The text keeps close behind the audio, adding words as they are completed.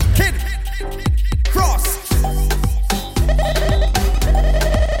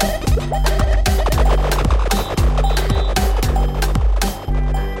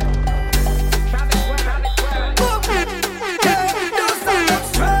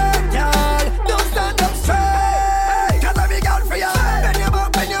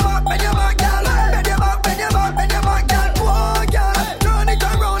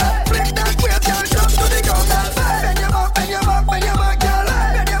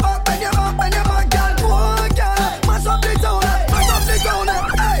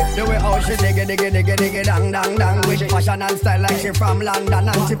diggy diggy diggy dang dang dang. With fashion and style like she from London,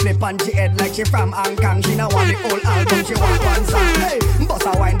 and she flip on she head like she from Hong Kong. She no want the whole album, she want one song. Hey, bust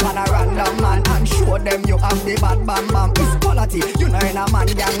a wine pan a random man and show them you have the bad bam bam. It's quality, you know in a man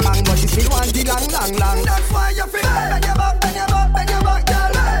gang bang, but she still want the long long long. That's why you feel bend your back, bend your back, bend your back,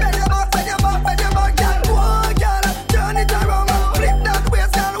 girl. Bend your back, bend your back, bend your back, girl. Whoa, girl, turn it around, flip that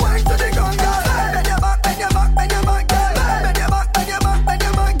waist, girl. Wine to the ground, girl. Bend your back, bend your back, bend your back, girl. Bend your back, bend your back, bend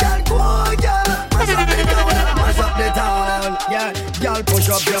your back, girl. Whoa, girl, mash up the town, mash up the town. Yeah, girl, push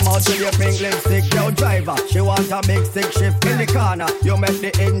up your mouth till you pink lipstick. Yo, driver, she want a big stick shift in the corner. You make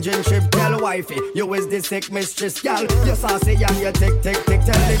the engine shift, girl, wifey. You is the sick mistress, girl. You saucy and you tick, tick, tick.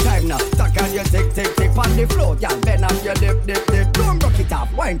 Tell the time now. Tuck and you tick, tick, tick. On the floor, girl. Bend up your dip, dip, dip. Don't rock it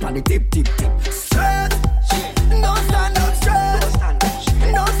off. Wine on the tip, tip, tip. Straight. No stand up straight.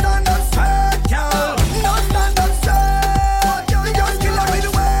 No stand up straight, girl. No stand up straight. Just kill her with the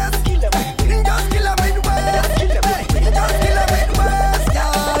waist. Just kill her with the waist. Just kill her with the waist,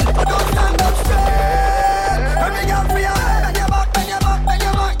 girl. Don't stand up straight. Every girl for you. Bend your back, bend your back, bend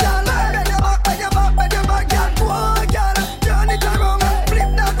your back, girl. Bend your back, bend your back, bend your back, girl. Whoa, girl. Turn it around and flip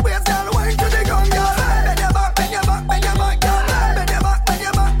that waist, girl. Wine to the ground, girl. Bend your back, bend your back, bend your back, girl. Bend your back, bend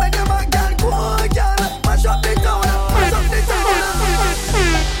your back, bend your back, girl. Whoa, girl. Mash up the town, mash up the town.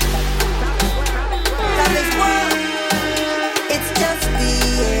 That is why it's just the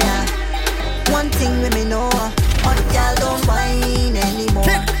air. One thing with me know, all the gal don't whine anymore.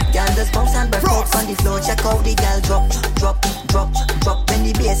 Gal just bounce and break out on the floor. Check out the gal drop, drop, drop, drop. When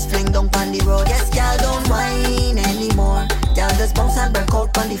the bass fling down on the road. Yes, gal don't whine anymore. Gal just bounce and break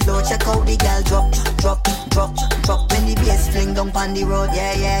out on the floor. Check out the gal drop, drop, drop, drop. When the bass fling down on the road.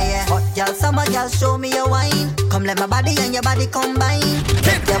 Yeah, yeah, yeah. Hot gal, summer gal, show me your wine. Come let my body and your body combine.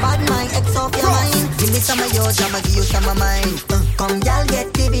 Take your body, my ex off your mind. Give me some of yours, I'ma give you some of mine. Come gal,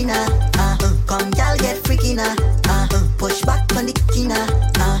 get divvy now. Come gal, get freaky now. Push back on the kina.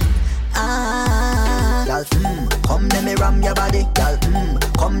 Gal, come let me ram your body. Gal,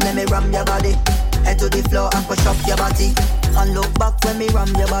 come let me ram your body. Head to the floor and push up your body. And look back when me ram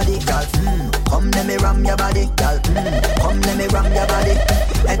your body. Gal, come let me ram your body. Gal, come let me ram your body.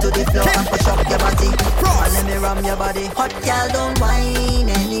 Head to the floor and push up your body. And let me ram your body. Hot gal don't whine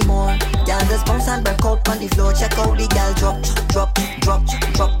anymore. Gal just bounce and break out on the floor. Check out the gal drop, drop, drop,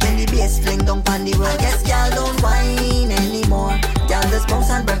 drop. When the bass fling down on the road. Yes, gal don't whine anymore. Gal just bounce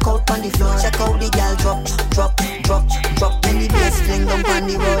and break out on the floor. Check out the gal drop, drop, drop, drop. When the bass fling down on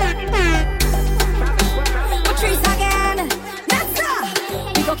the road.